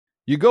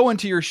You go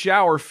into your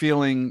shower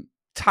feeling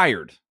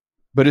tired,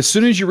 but as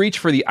soon as you reach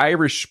for the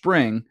Irish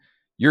Spring,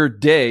 your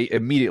day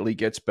immediately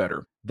gets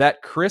better.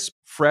 That crisp,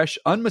 fresh,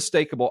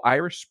 unmistakable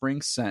Irish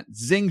Spring scent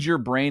zings your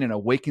brain and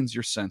awakens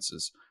your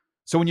senses.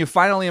 So when you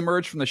finally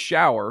emerge from the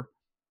shower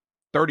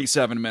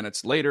 37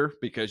 minutes later,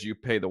 because you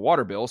pay the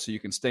water bill so you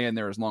can stay in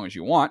there as long as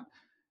you want,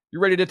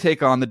 you're ready to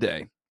take on the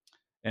day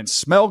and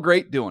smell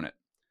great doing it.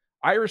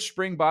 Irish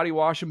Spring Body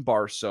Wash and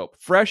Bar Soap.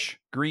 Fresh,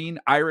 green,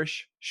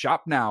 Irish.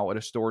 Shop now at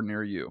a store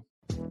near you.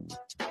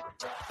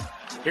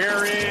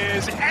 Here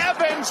is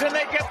Evans, and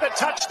they get the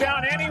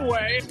touchdown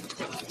anyway.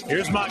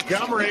 Here's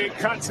Montgomery,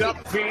 cuts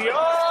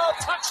upfield,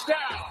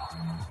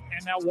 touchdown.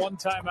 And now one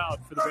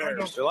timeout for the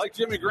Bears. They like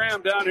Jimmy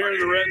Graham down here in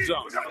the red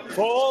zone.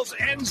 Foles,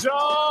 end zone,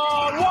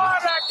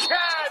 what a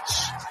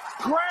catch!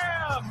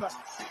 Graham,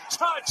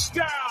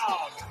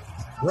 touchdown!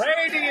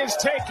 Brady is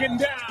taken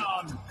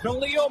down.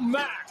 Khalil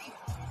Mack,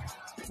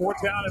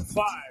 4th down and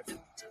 5.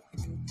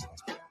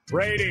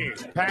 Brady,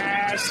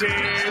 pass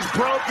is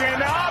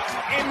broken up,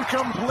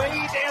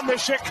 incomplete, and the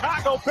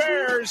Chicago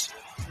Bears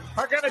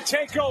are going to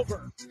take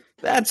over.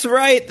 That's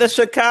right, the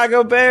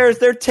Chicago Bears.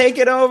 They're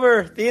taking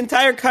over the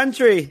entire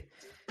country.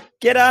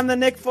 Get on the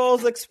Nick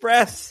Foles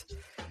Express.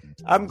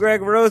 I'm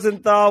Greg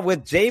Rosenthal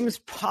with James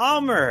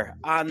Palmer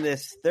on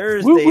this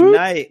Thursday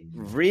night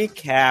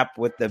recap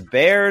with the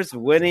Bears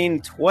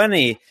winning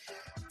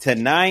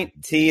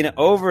 20-19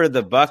 over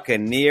the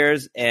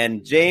Buccaneers.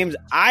 And James,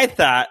 I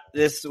thought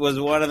this was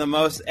one of the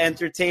most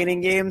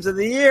entertaining games of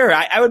the year.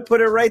 I would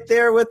put it right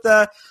there with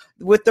the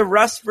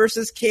Russ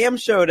versus Cam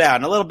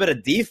showdown. A little bit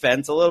of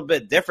defense, a little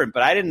bit different,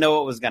 but I didn't know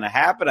what was going to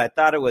happen. I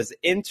thought it was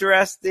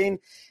interesting.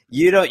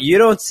 You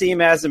don't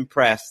seem as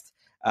impressed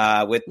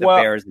with the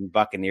Bears and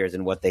Buccaneers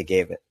and what they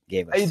gave us.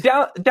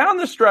 Down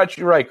the stretch,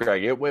 you're right,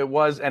 Greg. It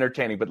was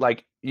entertaining, but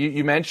like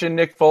you mentioned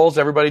Nick Foles,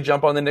 everybody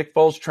jump on the Nick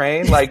Foles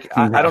train. Like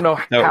I don't know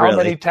how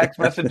many text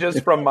messages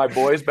from my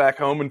boys back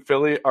home in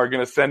Philly are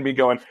going to send me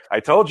going,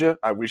 "I told you,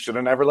 we should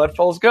have never let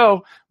Foles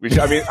go."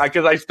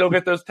 Because I still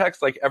get those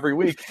texts like every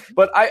week.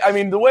 But I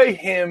mean, the way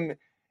him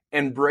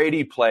and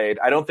Brady played,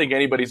 I don't think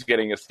anybody's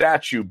getting a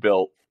statue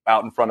built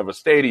out in front of a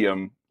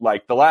stadium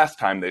like the last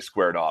time they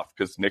squared off,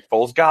 because Nick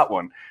Foles got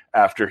one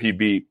after he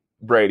beat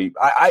Brady.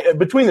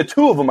 Between the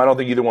two of them, I don't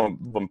think either one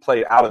of them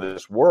played out of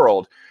this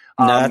world.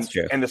 No, that's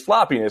true. And the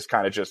sloppiness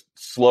kind of just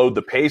slowed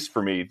the pace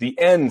for me. The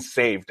end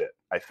saved it,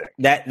 I think.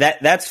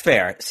 That's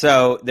fair.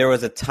 So there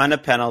was a ton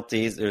of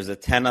penalties. There's a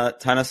ton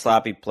of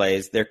sloppy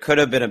plays. There could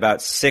have been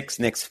about 6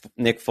 Nick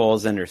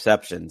Foles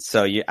interceptions.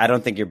 So I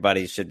don't think your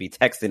buddies should be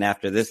texting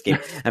after this game.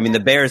 I mean, the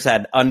Bears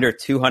had under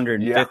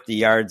 250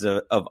 yards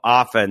of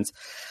offense.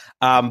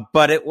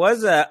 But it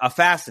was a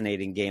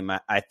fascinating game,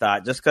 I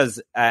thought, just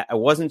because I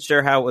wasn't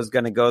sure how it was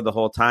going to go the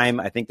whole time.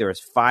 I think there was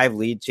 5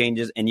 lead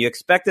changes, and you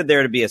expected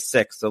there to be a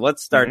 6th. So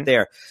let's start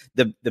there.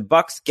 The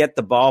Bucs get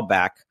the ball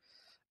back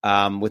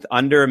with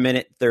under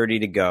 1:30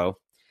 to go.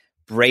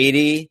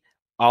 Brady,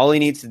 all he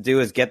needs to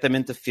do is get them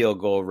into field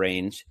goal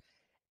range.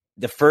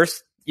 The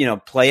first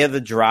play of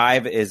the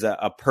drive is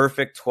a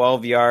perfect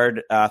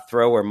 12-yard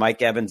throw where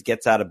Mike Evans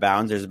gets out of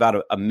bounds. There's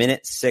about a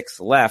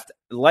 1:06 left.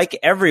 Like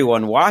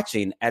everyone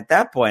watching, at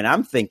that point,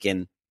 I'm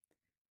thinking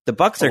the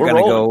Bucs are going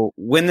to go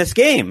win this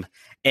game.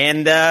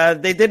 And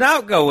they did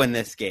not go win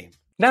this game.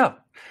 Now,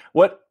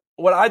 what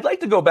I'd like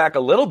to go back a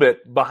little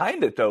bit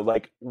behind it, though,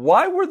 like,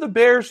 why were the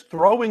Bears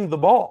throwing the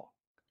ball?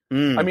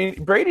 I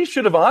mean, Brady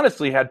should have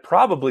honestly had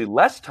probably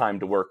less time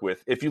to work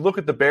with. If you look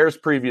at the Bears'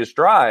 previous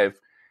drive,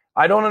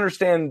 I don't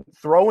understand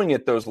throwing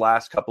it those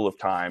last couple of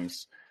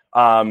times.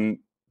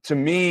 To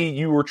me,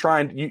 you were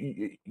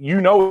trying.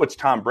 It's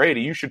Tom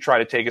Brady. You should try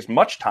to take as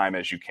much time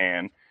as you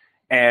can.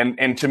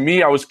 And to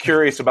me, I was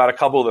curious about a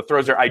couple of the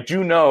throws there. I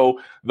do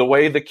know the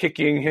way the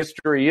kicking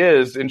history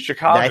is in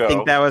Chicago. I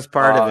think that was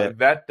part of it.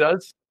 That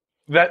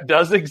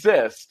does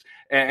exist,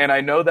 and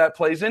I know that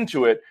plays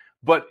into it.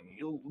 But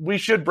we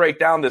should break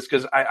down this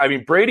because I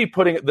mean, Brady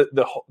putting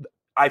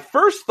I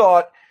first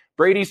thought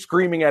Brady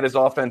screaming at his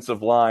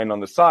offensive line on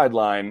the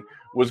sideline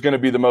was going to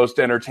be the most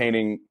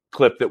entertaining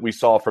clip that we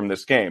saw from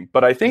this game.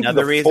 But I think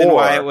another reason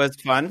why it was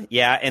fun.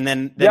 Yeah. And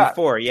then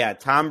 4. Yeah.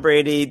 Tom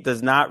Brady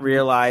does not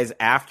realize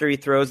after he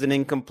throws an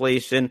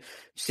incompletion,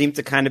 seemed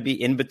to kind of be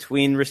in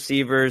between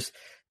receivers.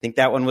 I think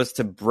that one was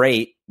to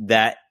Brate,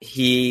 that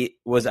he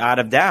was out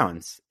of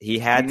downs. He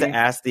had to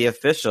ask the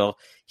official.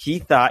 He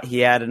thought he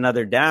had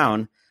another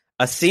down,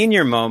 a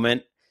senior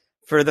moment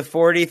for the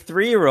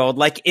 43-year-old.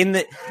 Like I'm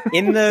not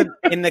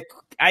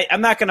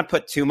going to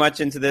put too much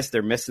into this.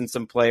 They're missing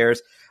some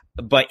players,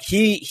 but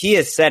he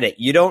has said it.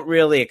 You don't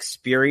really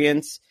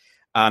experience.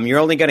 You're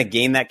only going to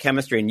gain that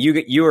chemistry, and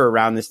you were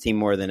around this team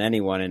more than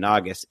anyone in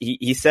August.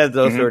 He says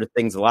those sort of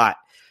things a lot.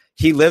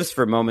 He lives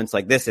for moments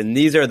like this, and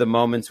these are the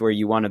moments where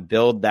you want to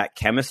build that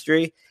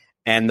chemistry.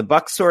 And the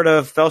Bucs sort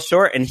of fell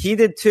short, and he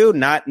did too,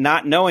 not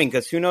knowing,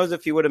 because who knows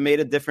if he would have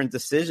made a different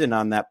decision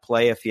on that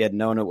play if he had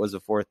known it was a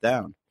 4th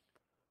down.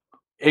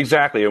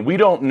 Exactly, and we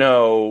don't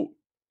know.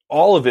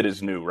 All of it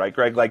is new, right,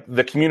 Greg? Like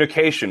the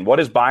communication. What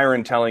is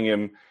Byron telling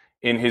him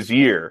in his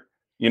ear?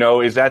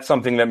 Is that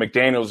something that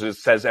McDaniels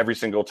says every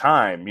single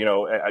time?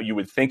 You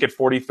would think at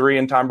 43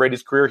 in Tom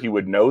Brady's career, he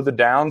would know the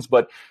downs,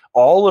 but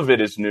all of it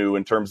is new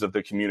in terms of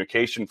the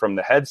communication from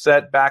the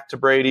headset back to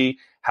Brady,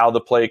 how the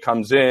play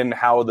comes in,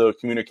 how the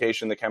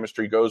communication, the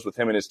chemistry goes with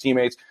him and his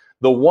teammates.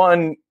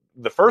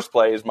 The first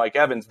play is Mike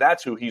Evans.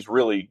 That's who he's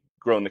really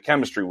grown the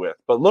chemistry with.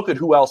 But look at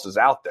who else is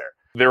out there.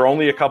 They're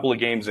only a couple of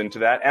games into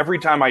that. Every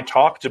time I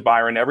talk to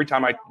Byron, every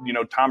time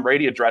Tom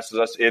Brady addresses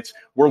us,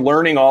 we're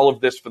learning all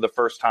of this for the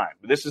first time.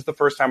 This is the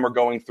first time we're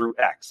going through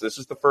X. This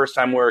is the first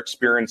time we're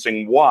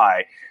experiencing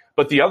Y.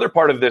 But the other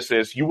part of this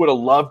is you would have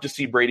loved to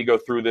see Brady go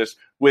through this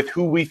with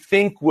who we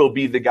think will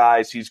be the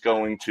guys he's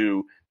going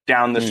to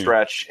down the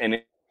stretch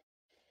and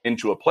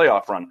into a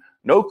playoff run.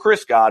 No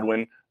Chris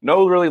Godwin,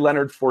 no really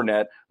Leonard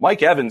Fournette.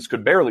 Mike Evans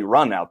could barely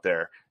run out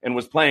there and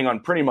was playing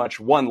on pretty much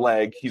one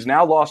leg. He's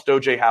now lost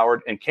O.J.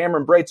 Howard, and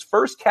Cameron Brate's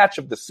first catch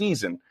of the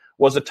season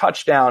was a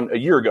touchdown a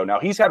year ago. Now,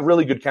 he's had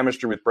really good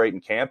chemistry with Brate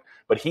in camp,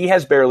 but he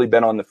has barely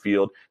been on the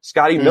field.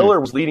 Scotty Miller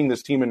was leading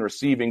this team in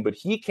receiving, but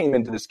he came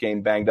into this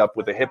game banged up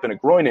with a hip and a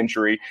groin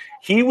injury.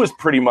 He was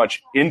pretty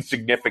much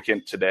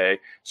insignificant today.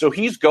 So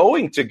he's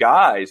going to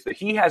guys that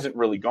he hasn't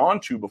really gone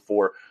to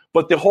before,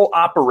 but the whole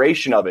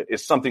operation of it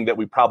is something that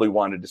we probably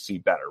wanted to see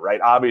better, right?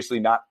 Obviously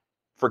not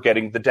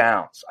forgetting the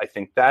downs. I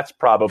think that's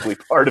probably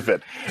part of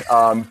it.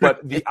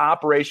 But the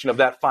operation of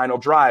that final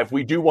drive,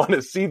 we do want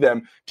to see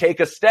them take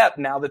a step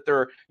now that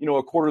they're,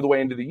 a quarter of the way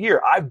into the year.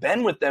 I've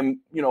been with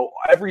them,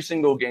 every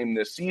single game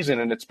this season,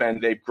 and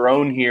they've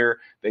grown here.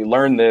 They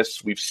learned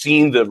this. We've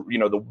seen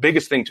the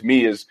biggest thing to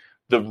me is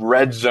the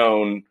red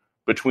zone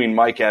between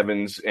Mike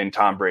Evans and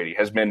Tom Brady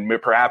has been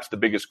perhaps the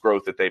biggest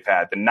growth that they've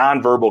had. The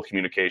nonverbal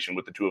communication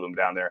with the two of them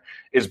down there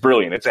is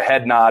brilliant. It's a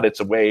head nod, it's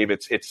a wave,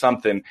 it's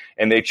something,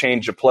 and they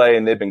changed the play,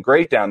 and they've been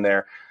great down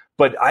there.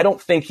 But I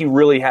don't think he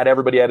really had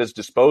everybody at his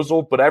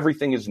disposal, but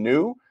everything is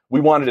new.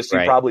 We wanted to see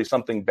probably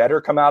something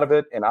better come out of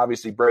it, and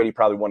obviously Brady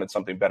probably wanted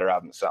something better out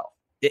of himself.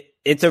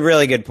 It's a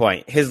really good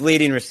point. His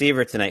leading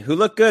receiver tonight, who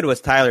looked good,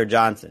 was Tyler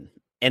Johnson,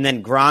 and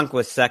then Gronk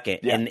was second.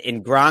 Yeah.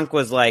 And Gronk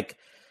was like,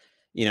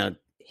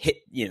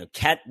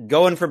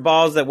 going for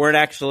balls that weren't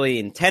actually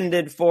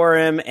intended for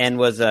him, and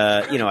was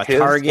a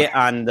target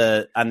on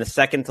the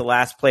second to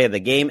last play of the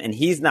game. And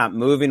he's not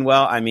moving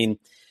well. I mean,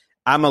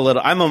 I'm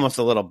almost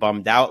a little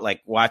bummed out,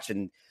 like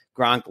watching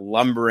Gronk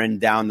lumbering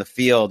down the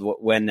field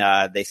when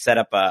they set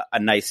up a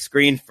nice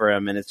screen for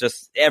him. And it's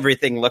just,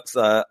 everything looks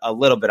a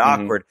little bit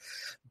awkward.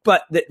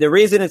 But the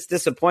reason it's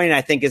disappointing,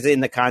 I think, is in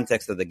the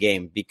context of the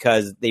game,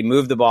 because they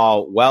moved the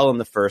ball well in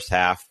the first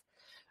half.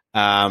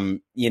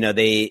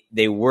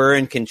 They were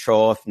in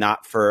control, if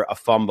not for a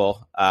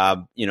fumble,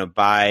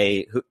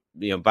 by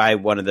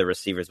one of the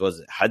receivers. Was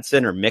it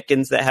Hudson or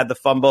Mickens that had the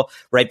fumble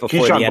right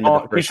before the end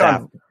of the first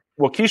half?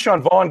 Well,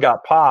 Keyshawn Vaughn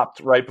got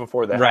popped right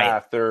before the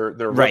half. Their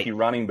rookie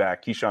running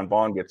back, Keyshawn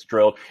Vaughn, gets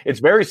drilled. It's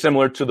very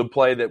similar to the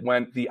play that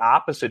went the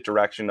opposite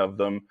direction of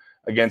them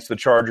against the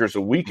Chargers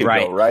a week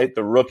ago, right?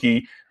 The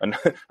rookie,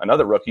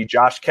 another rookie,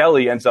 Josh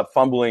Kelly, ends up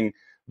fumbling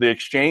the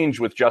exchange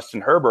with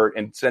Justin Herbert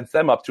and sends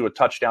them up to a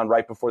touchdown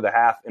right before the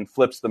half and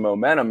flips the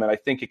momentum. And I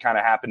think it kind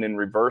of happened in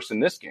reverse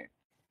in this game.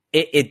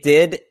 It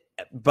did,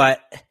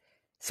 but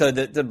so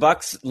the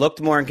Bucs looked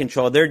more in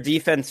control. Their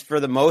defense, for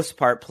the most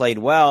part, played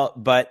well,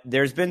 but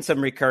there's been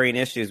some recurring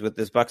issues with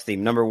this Bucs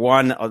team. Number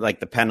one, like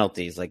the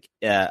penalties. Like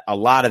a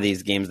lot of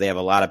these games, they have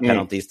a lot of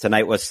penalties.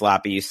 Tonight was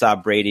sloppy. You saw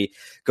Brady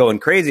going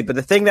crazy. But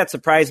the thing that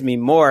surprised me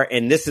more,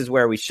 and this is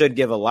where we should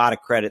give a lot of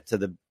credit to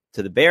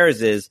the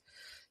Bears, is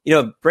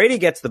Brady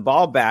gets the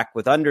ball back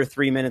with under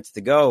 3 minutes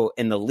to go,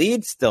 and the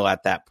lead's still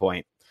at that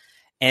point.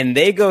 And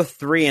they go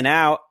 3 and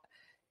out.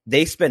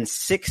 They spend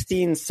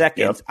 16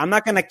 seconds. Yep. I'm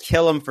not going to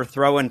kill him for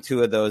throwing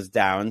 2 of those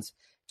downs,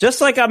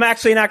 just like I'm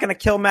actually not going to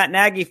kill Matt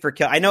Nagy for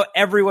I know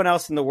everyone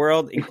else in the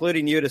world,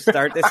 including you to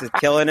start this, is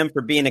killing him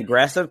for being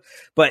aggressive.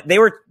 But they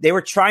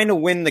were trying to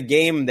win the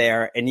game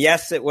there. And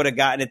yes, it would have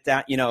gotten it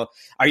down.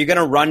 Are you going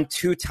to run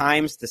 2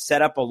 times to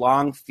set up a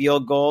long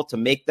field goal to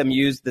make them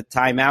use the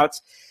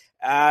timeouts?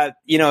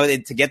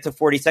 To get to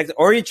 40 seconds,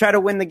 or you try to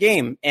win the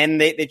game.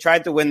 And they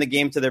tried to win the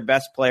game to their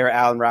best player,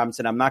 Allen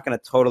Robinson. I'm not going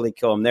to totally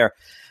kill him there.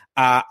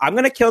 I'm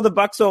going to kill the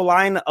Bucs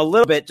O-line a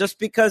little bit just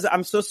because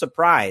I'm so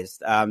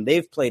surprised.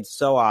 They've played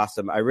so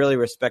awesome. I really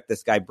respect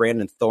this guy,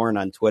 Brandon Thorne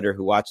on Twitter,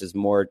 who watches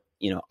more,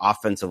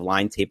 offensive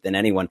line tape than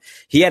anyone.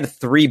 He had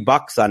 3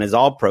 Bucs on his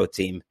all-pro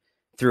team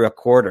through a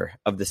quarter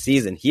of the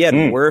season. He had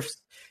Wirfs,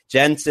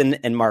 Jensen,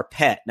 and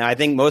Marpet. Now, I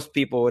think most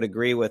people would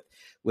agree with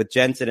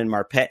Jensen and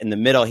Marpet in the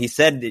middle. He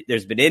said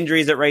there's been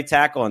injuries at right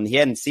tackle, and he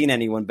hadn't seen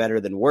anyone better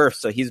than Wirfs,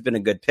 so he's been a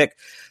good pick.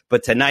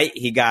 But tonight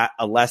he got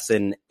a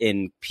lesson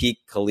in peak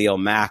Khalil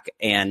Mack,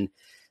 and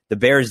The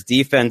Bears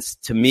defense,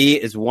 to me,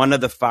 is one of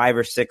the 5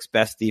 or 6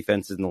 best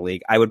defenses in the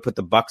league. I would put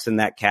the Bucs in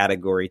that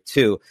category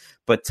too.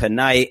 But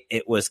tonight,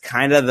 it was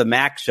kind of the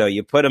Mac show.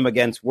 You put him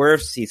against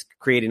Wirfs. He's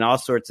creating all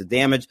sorts of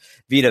damage.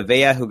 Vita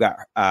Vea, who got,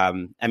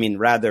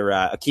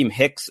 Akeem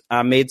Hicks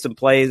made some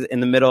plays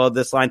in the middle of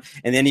this line.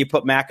 And then you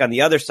put Mac on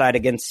the other side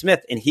against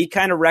Smith, and he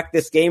kind of wrecked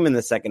this game in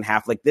the second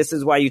half. Like, this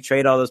is why you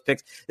trade all those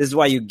picks. This is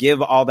why you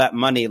give all that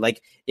money.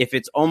 Like, if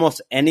it's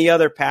almost any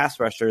other pass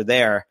rusher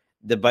there,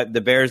 the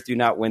Bears do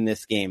not win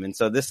this game. And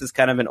so this is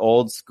kind of an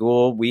old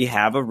school, we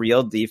have a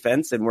real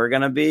defense, and we're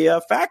going to be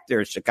a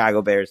factor,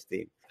 Chicago Bears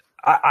team.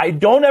 I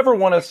don't ever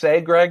want to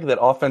say, Greg,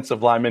 that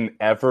offensive linemen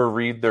ever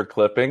read their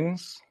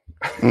clippings.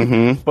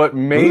 Mm-hmm. But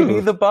maybe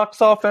the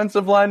Bucs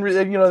offensive line,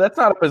 that's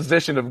not a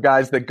position of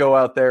guys that go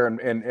out there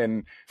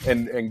and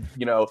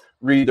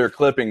read their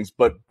clippings.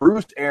 But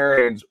Bruce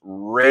Arians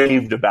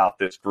raved about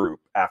this group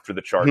after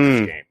the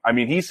Chargers game. I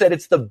mean, he said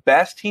it's the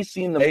best he's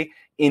seen them play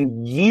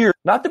in years.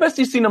 Not the best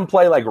he's seen them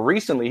play like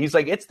recently. He's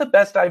like, it's the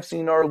best I've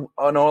seen an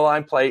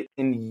O-line play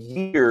in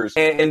years.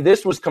 And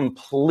this was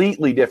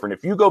completely different.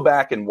 If you go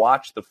back and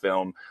watch the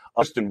film,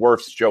 Austin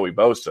Wirfs, Joey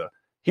Bosa,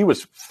 he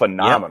was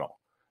phenomenal. Yep.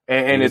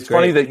 And it's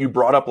funny that you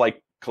brought up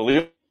like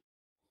Khalil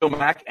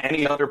Mack,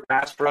 any other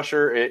pass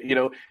rusher,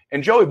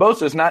 and Joey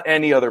Bosa is not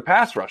any other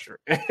pass rusher.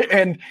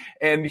 and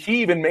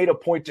he even made a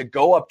point to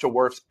go up to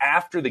Wirfs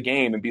after the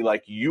game and be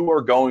like, you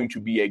are going to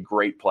be a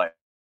great player.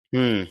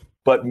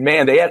 But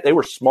man, they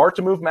were smart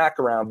to move Mack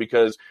around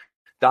because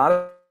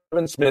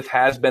Donovan Smith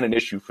has been an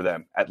issue for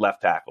them at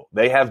left tackle.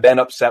 They have been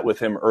upset with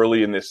him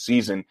early in this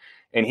season,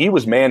 and he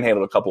was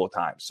manhandled a couple of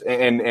times.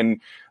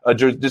 And a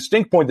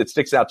distinct point that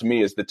sticks out to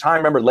me is the time,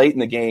 remember, late in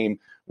the game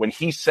when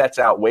he sets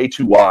out way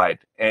too wide,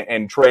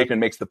 and Troy Aikman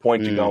makes the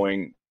point to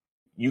going,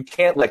 you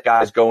can't let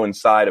guys go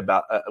inside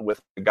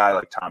with a guy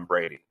like Tom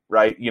Brady,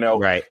 right?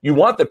 Right. You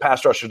want the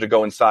pass rusher to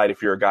go inside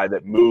if you're a guy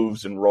that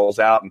moves and rolls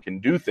out and can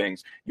do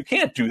things. You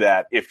can't do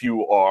that if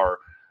you are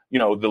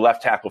the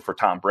left tackle for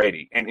Tom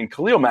Brady. And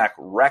Khalil Mack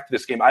wrecked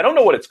this game. I don't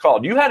know what it's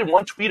called. You had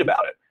one tweet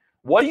about it.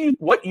 What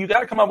you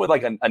got to come up with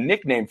like a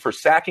nickname for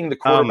sacking the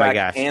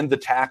quarterback and the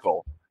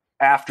tackle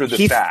after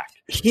the sack.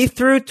 He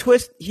threw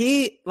twist.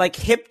 He like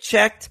hip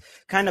checked,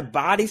 kind of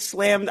body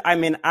slammed. I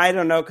mean, I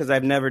don't know because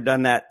I've never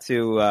done that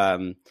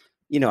to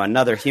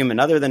another human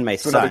other than my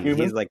son.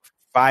 He's like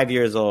 5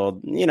 years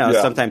old.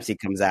 Sometimes he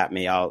comes at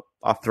me. I'll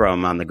throw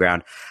him on the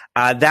ground.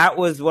 That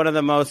was one of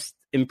the most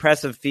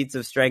impressive feats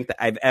of strength that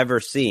I've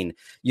ever seen.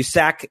 You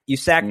sack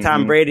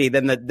Tom Brady,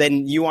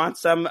 then you want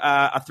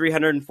a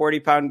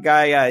 340-pound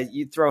guy,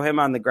 you throw him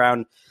on the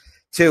ground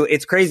too.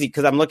 It's crazy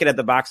because I'm looking at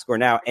the box score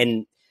now,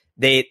 and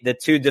the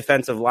two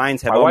defensive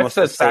lines have almost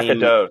the same. My wife says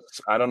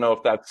Sackados. I don't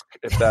know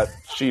if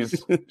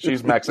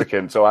she's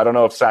Mexican, so I don't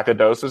know if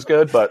Sackados is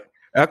good, but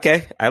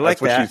okay, I like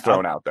that's what she's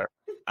throwing out there.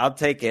 I'll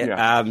take it.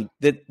 Yeah.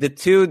 The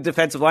two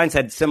defensive lines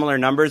had similar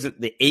numbers,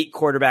 the 8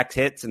 quarterback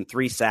hits and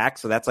 3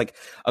 sacks. So that's like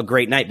a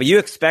great night. But you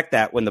expect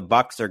that when the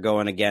Bucs are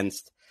going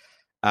against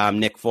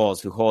Nick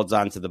Foles, who holds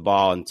on to the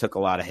ball and took a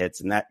lot of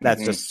hits. And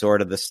that's just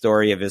sort of the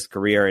story of his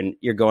career. And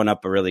you're going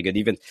up a really good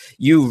defense.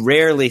 You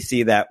rarely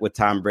see that with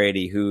Tom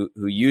Brady, who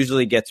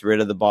usually gets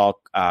rid of the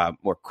ball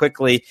more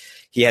quickly.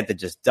 He had to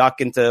just duck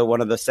into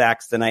one of the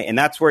sacks tonight. And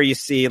that's where you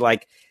see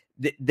like,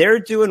 they're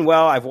doing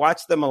well. I've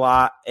watched them a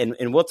lot,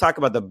 and we'll talk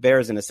about the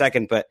Bears in a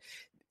second, but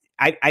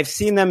I've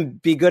seen them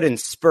be good in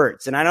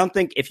spurts. And I don't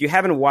think if you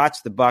haven't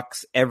watched the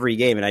Bucs every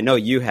game, and I know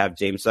you have,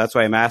 James, so that's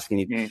why I'm asking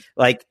you,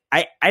 like,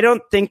 I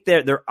don't think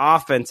their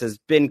offense has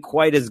been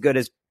quite as good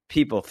as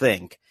people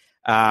think.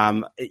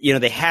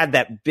 They had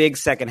that big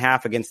second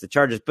half against the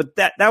Chargers, but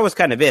that was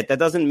kind of it. That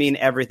doesn't mean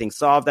everything's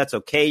solved. That's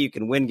okay. You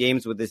can win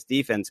games with this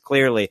defense,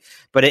 clearly,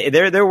 but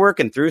they're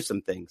working through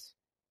some things.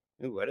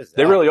 Ooh, what is that?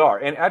 They really are.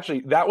 And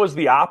actually, that was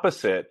the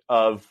opposite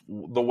of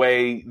the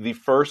way the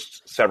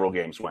first several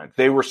games went.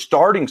 They were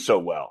starting so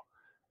well,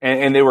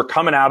 and they were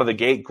coming out of the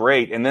gate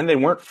great, and then they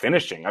weren't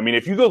finishing. I mean,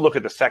 if you go look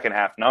at the second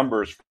half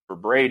numbers for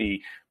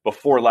Brady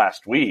before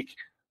last week,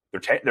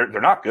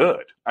 they're not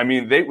good. I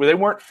mean, they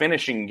weren't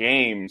finishing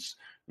games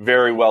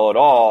very well at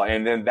all,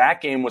 and then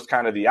that game was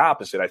kind of the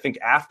opposite. I think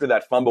after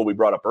that fumble we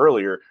brought up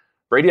earlier,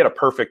 Brady had a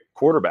perfect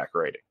quarterback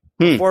rating.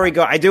 Before we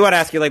go, I do want to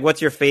ask you, like,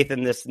 what's your faith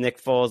in this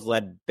Nick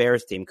Foles-led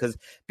Bears team? Because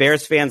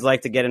Bears fans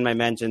like to get in my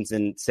mentions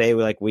and say,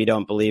 like, we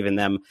don't believe in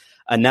them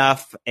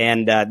enough.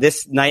 And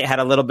this night had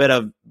a little bit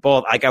of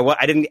both. Like,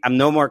 I'm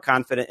no more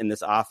confident in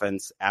this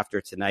offense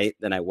after tonight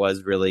than I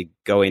was really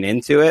going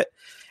into it.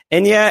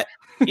 And yet,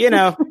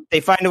 they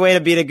find a way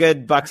to beat a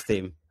good Bucs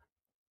team.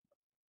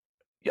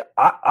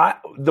 Yeah,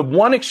 the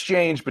one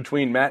exchange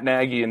between Matt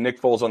Nagy and Nick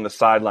Foles on the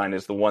sideline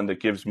is the one that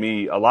gives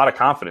me a lot of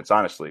confidence,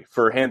 honestly.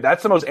 For him,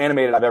 that's the most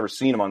animated I've ever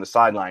seen him on the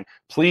sideline,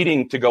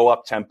 pleading to go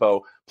up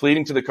tempo,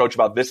 pleading to the coach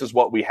about this is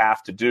what we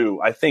have to do.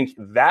 I think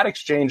that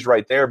exchange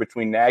right there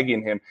between Nagy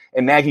and him,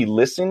 and Nagy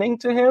listening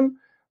to him,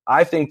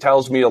 I think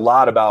tells me a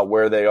lot about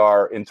where they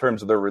are in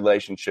terms of their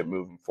relationship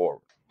moving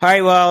forward. All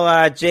right,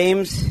 well,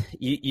 James,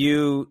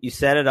 you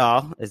said it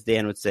all, as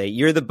Dan would say.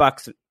 You're the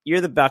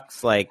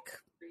Bucs, like,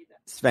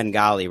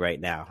 Svengali right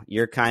now.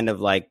 You're kind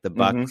of like the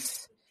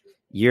Bucs.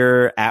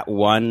 You're at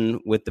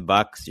one with the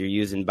Bucs. You're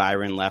using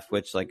Byron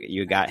Leftwich, like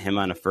you got him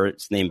on a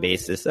first name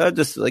basis. So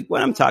just like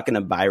when I'm talking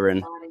to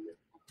Byron,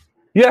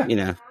 I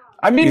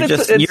mean, you're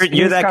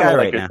that guy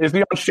right now. Is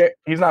he on share?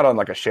 He's not on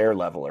like a share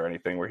level or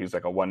anything where he's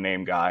like a one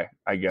name guy,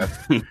 I guess,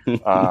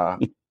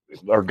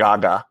 or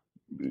Gaga.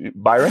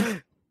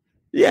 Byron.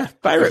 Yeah,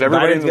 Byron. Does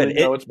everybody Byron's good.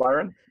 know it's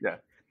Byron? Yeah.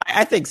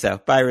 I think so.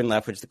 Byron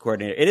Leftwich, the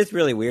coordinator. It is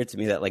really weird to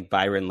me that like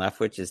Byron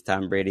Leftwich is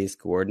Tom Brady's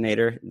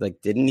coordinator.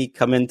 Like, didn't he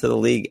come into the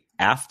league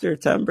after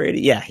Tom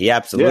Brady? Yeah, he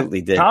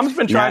absolutely did. Tom's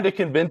been trying to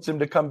convince him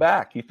to come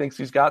back. He thinks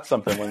he's got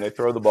something when they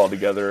throw the ball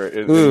together.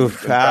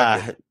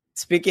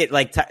 Speaking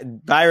like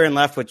Byron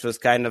Leftwich was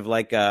kind of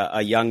like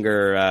a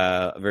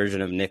younger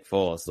version of Nick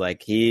Foles.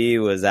 Like he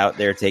was out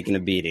there taking a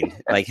beating.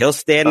 Like he'll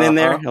stand in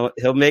there,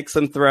 he'll make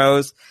some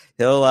throws,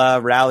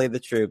 he'll rally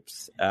the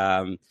troops.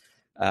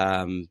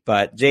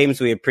 But James,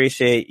 we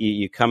appreciate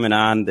you coming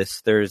on this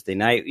Thursday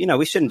night.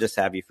 We shouldn't just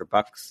have you for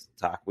Bucs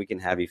talk. We can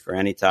have you for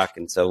any talk.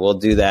 And so we'll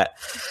do that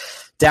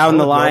down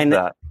the line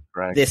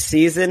this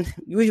season.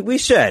 We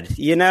should,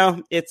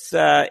 it's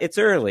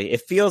early.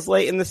 It feels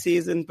late in the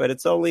season, but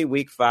it's only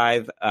week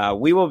 5.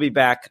 We will be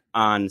back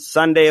on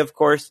Sunday, of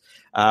course,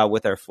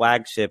 with our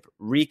flagship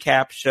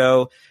recap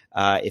show.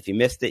 If you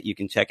missed it, you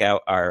can check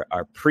out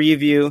our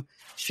preview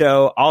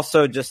show.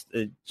 Also, just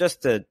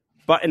to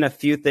button a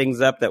few things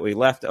up that we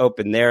left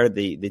open there.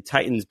 The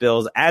Titans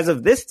Bills, as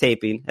of this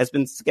taping, has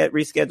been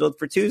rescheduled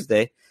for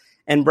Tuesday,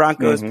 and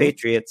Broncos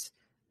Patriots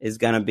is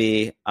going to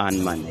be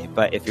on Monday.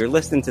 But if you're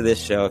listening to this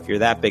show, if you're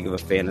that big of a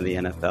fan of the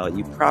NFL,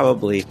 you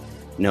probably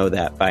know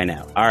that by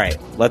now. All right,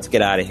 let's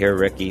get out of here,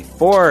 Ricky.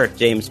 For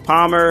James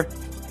Palmer,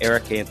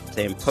 Eric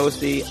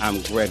Tamposi, I'm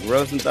Greg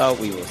Rosenthal.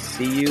 We will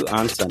see you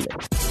on Sunday.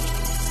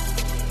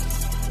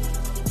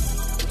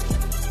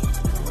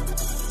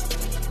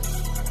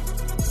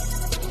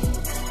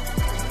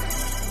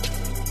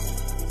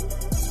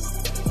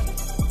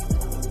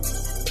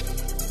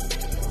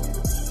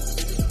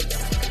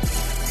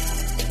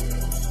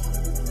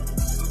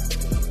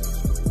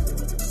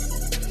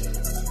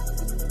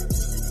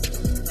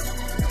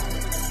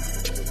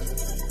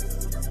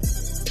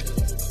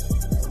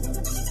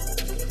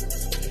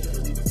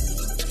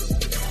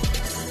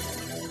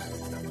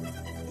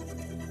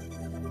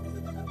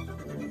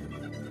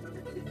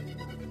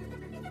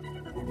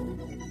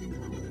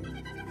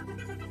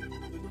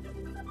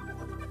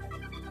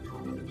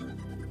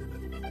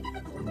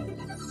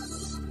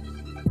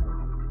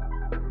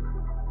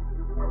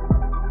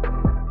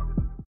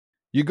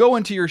 You go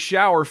into your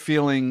shower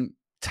feeling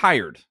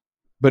tired,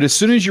 but as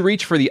soon as you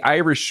reach for the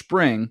Irish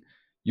Spring,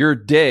 your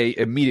day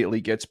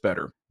immediately gets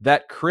better.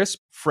 That crisp,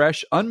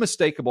 fresh,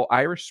 unmistakable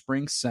Irish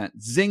Spring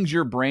scent zings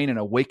your brain and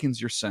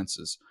awakens your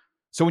senses.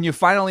 So when you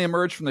finally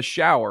emerge from the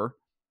shower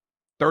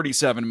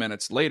 37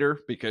 minutes later,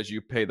 because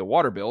you pay the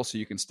water bill so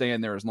you can stay in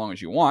there as long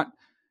as you want,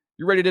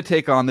 you're ready to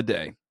take on the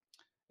day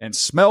and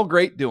smell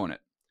great doing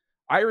it.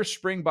 Irish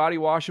Spring Body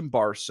Wash and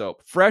Bar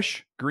Soap.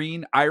 Fresh,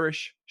 green,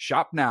 Irish.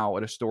 Shop now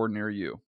at a store near you.